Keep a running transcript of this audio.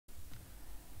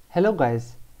Hello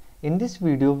guys, in this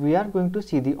video we are going to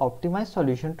see the optimized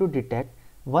solution to detect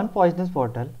one poisonous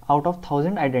bottle out of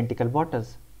 1000 identical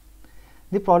bottles.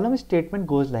 The problem statement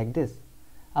goes like this.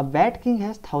 A bad king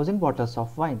has 1000 bottles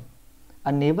of wine.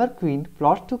 A neighbor queen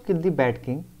plots to kill the bad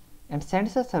king and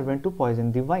sends a servant to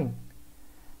poison the wine.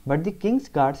 But the king's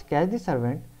guards catch the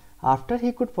servant after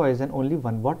he could poison only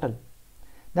one bottle.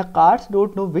 The guards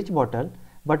don't know which bottle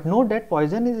but know that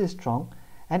poison is strong,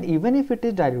 and even if it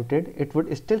is diluted, it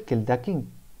would still kill the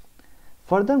king.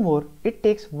 Furthermore, it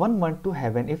takes 1 month to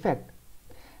have an effect.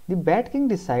 The bad king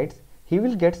decides he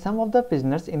will get some of the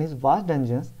prisoners in his vast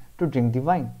dungeons to drink the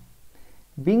wine.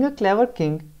 Being a clever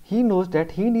king, he knows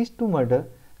that he needs to murder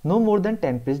no more than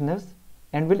 10 prisoners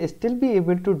and will still be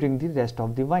able to drink the rest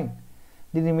of the wine,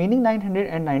 the remaining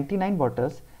 999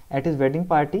 bottles, at his wedding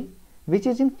party, which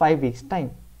is in 5 weeks'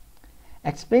 time.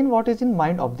 Explain what is in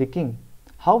mind of the king.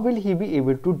 How will he be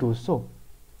able to do so?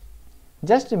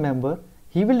 Just remember,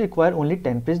 he will require only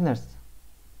 10 prisoners.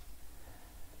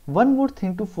 One more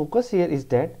thing to focus here is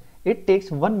that it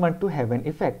takes 1 month to have an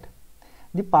effect.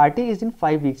 The party is in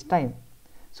 5 weeks' time,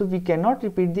 so we cannot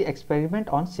repeat the experiment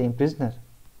on same prisoner.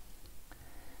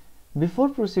 Before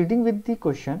proceeding with the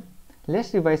question,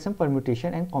 let's revise some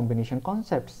permutation and combination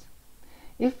concepts.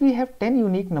 If we have 10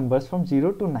 unique numbers from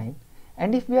 0 to 9,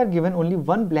 and if we are given only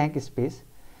one blank space,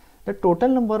 the total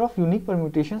number of unique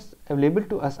permutations available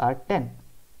to us are 10.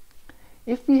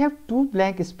 If we have 2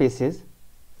 blank spaces,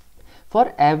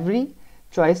 for every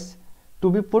choice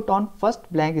to be put on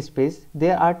first blank space,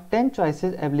 there are 10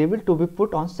 choices available to be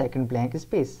put on second blank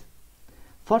space.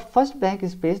 For first blank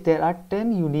space, there are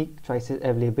 10 unique choices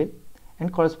available,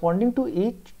 and corresponding to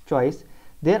each choice,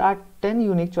 there are 10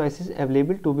 unique choices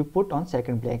available to be put on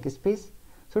second blank space.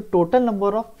 So total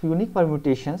number of unique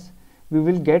permutations we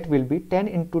will get will be 10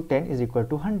 into 10 is equal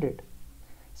to 100.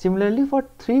 Similarly, for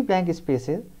 3 blank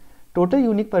spaces, total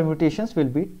unique permutations will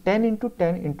be 10 into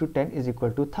 10 into 10 is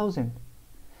equal to 1000.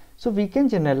 So we can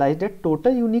generalize that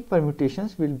total unique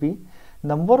permutations will be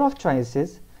number of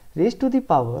choices raised to the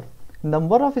power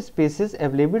number of spaces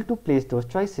available to place those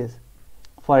choices.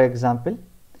 For example,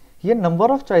 here number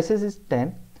of choices is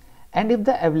 10, and if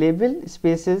the available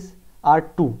spaces are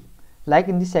 2, like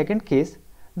in the second case,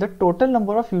 the total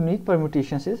number of unique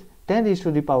permutations is 10 raised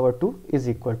to the power 2 is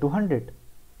equal to 100.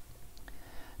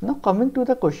 Now coming to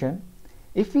the question,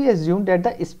 if we assume that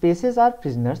the spaces are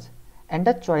prisoners and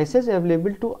the choices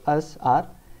available to us are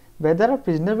whether a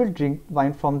prisoner will drink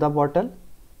wine from the bottle,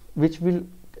 which will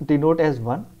denote as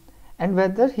 1, and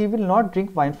whether he will not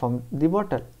drink wine from the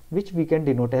bottle, which we can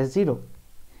denote as 0.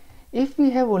 If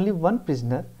we have only one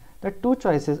prisoner, the two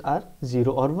choices are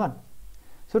 0 or 1.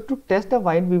 So to test the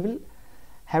wine, we will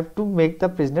have to make the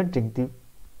prisoner drink the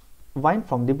wine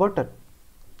from the bottle.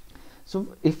 So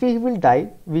if he will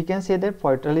die, we can say that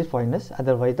bottle is poisonous,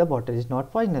 otherwise the bottle is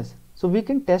not poisonous. So we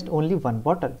can test only one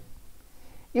bottle.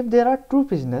 If there are 2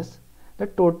 prisoners, the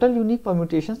total unique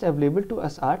permutations available to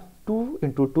us are 2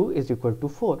 into 2 is equal to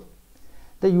 4.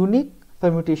 The unique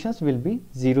permutations will be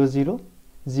 0, 0,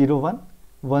 0, 1,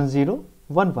 1, 0,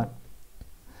 1, 1.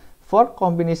 For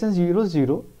combination 0,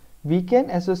 0, we can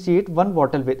associate one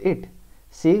bottle with it,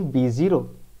 say B0,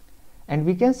 and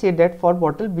we can say that for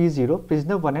bottle B0,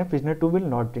 prisoner 1 and prisoner 2 will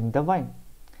not drink the wine.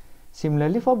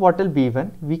 Similarly, for bottle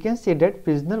B1, we can say that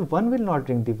prisoner 1 will not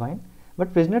drink the wine,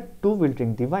 but prisoner 2 will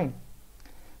drink the wine.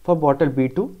 For bottle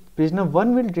B2, prisoner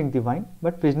 1 will drink the wine,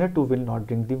 but prisoner 2 will not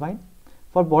drink the wine.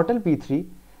 For bottle B3,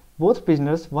 both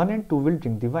prisoners 1 and 2 will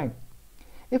drink the wine.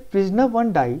 If prisoner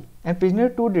 1 died and prisoner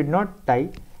 2 did not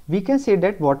die, we can say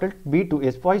that bottle B2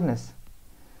 is poisonous.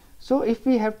 So if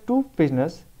we have 2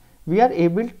 prisoners, we are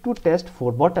able to test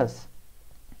 4 bottles.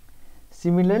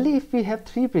 Similarly, if we have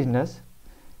 3 prisoners,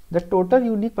 the total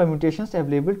unique permutations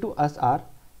available to us are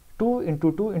 2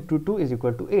 into 2 into 2 is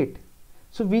equal to 8.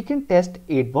 So we can test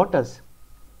 8 bottles.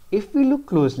 If we look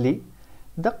closely,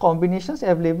 the combinations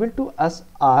available to us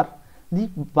are the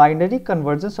binary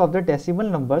conversions of the decimal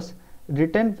numbers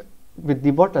written with the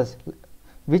bottles,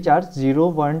 which are 0,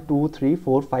 1, 2, 3,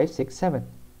 4, 5, 6, 7.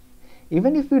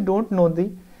 Even if we don't know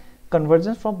the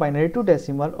conversions from binary to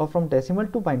decimal or from decimal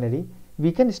to binary,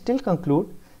 we can still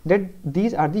conclude that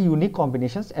these are the unique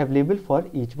combinations available for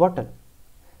each bottle.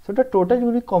 So the total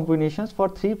unique combinations for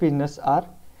 3 prisoners are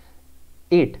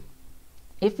 8.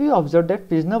 If we observe that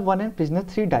prisoner 1 and prisoner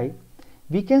 3 die,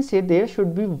 we can say there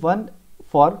should be 1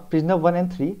 for prisoner 1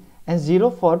 and 3 and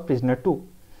 0 for prisoner 2.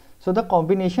 So the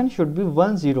combination should be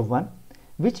 1, 0, 1,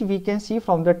 which we can see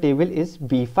from the table is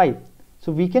B5.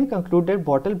 So we can conclude that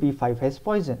bottle B5 has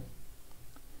poison.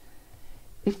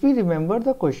 If we remember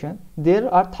the question,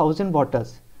 there are 1000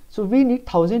 bottles. So we need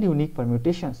 1000 unique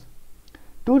permutations.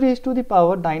 2 raised to the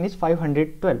power 9 is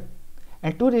 512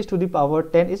 and 2 raised to the power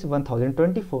 10 is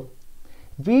 1024.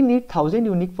 We need 1000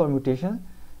 unique permutations,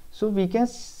 so we can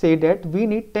say that we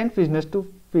need 10 prisoners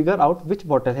to figure out which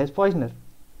bottle has poisoner.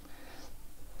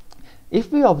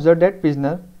 If we observe that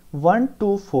prisoner 1,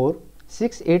 2, 4,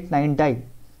 6, 8, 9 died,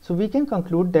 so we can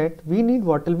conclude that we need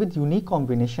bottle with unique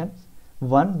combination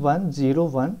 1, 1, 0,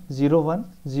 1, 0, 1,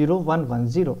 0, 1, 1,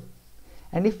 0.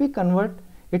 And if we convert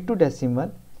it to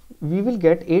decimal, we will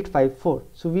get 854.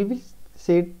 So we will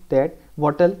say that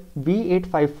bottle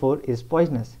B854 is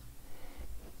poisonous.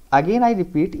 Again I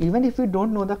repeat, even if we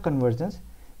don't know the conversions,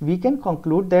 we can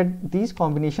conclude that these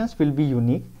combinations will be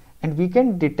unique and we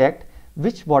can detect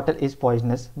which bottle is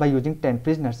poisonous by using 10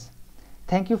 prisoners.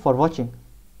 Thank you for watching.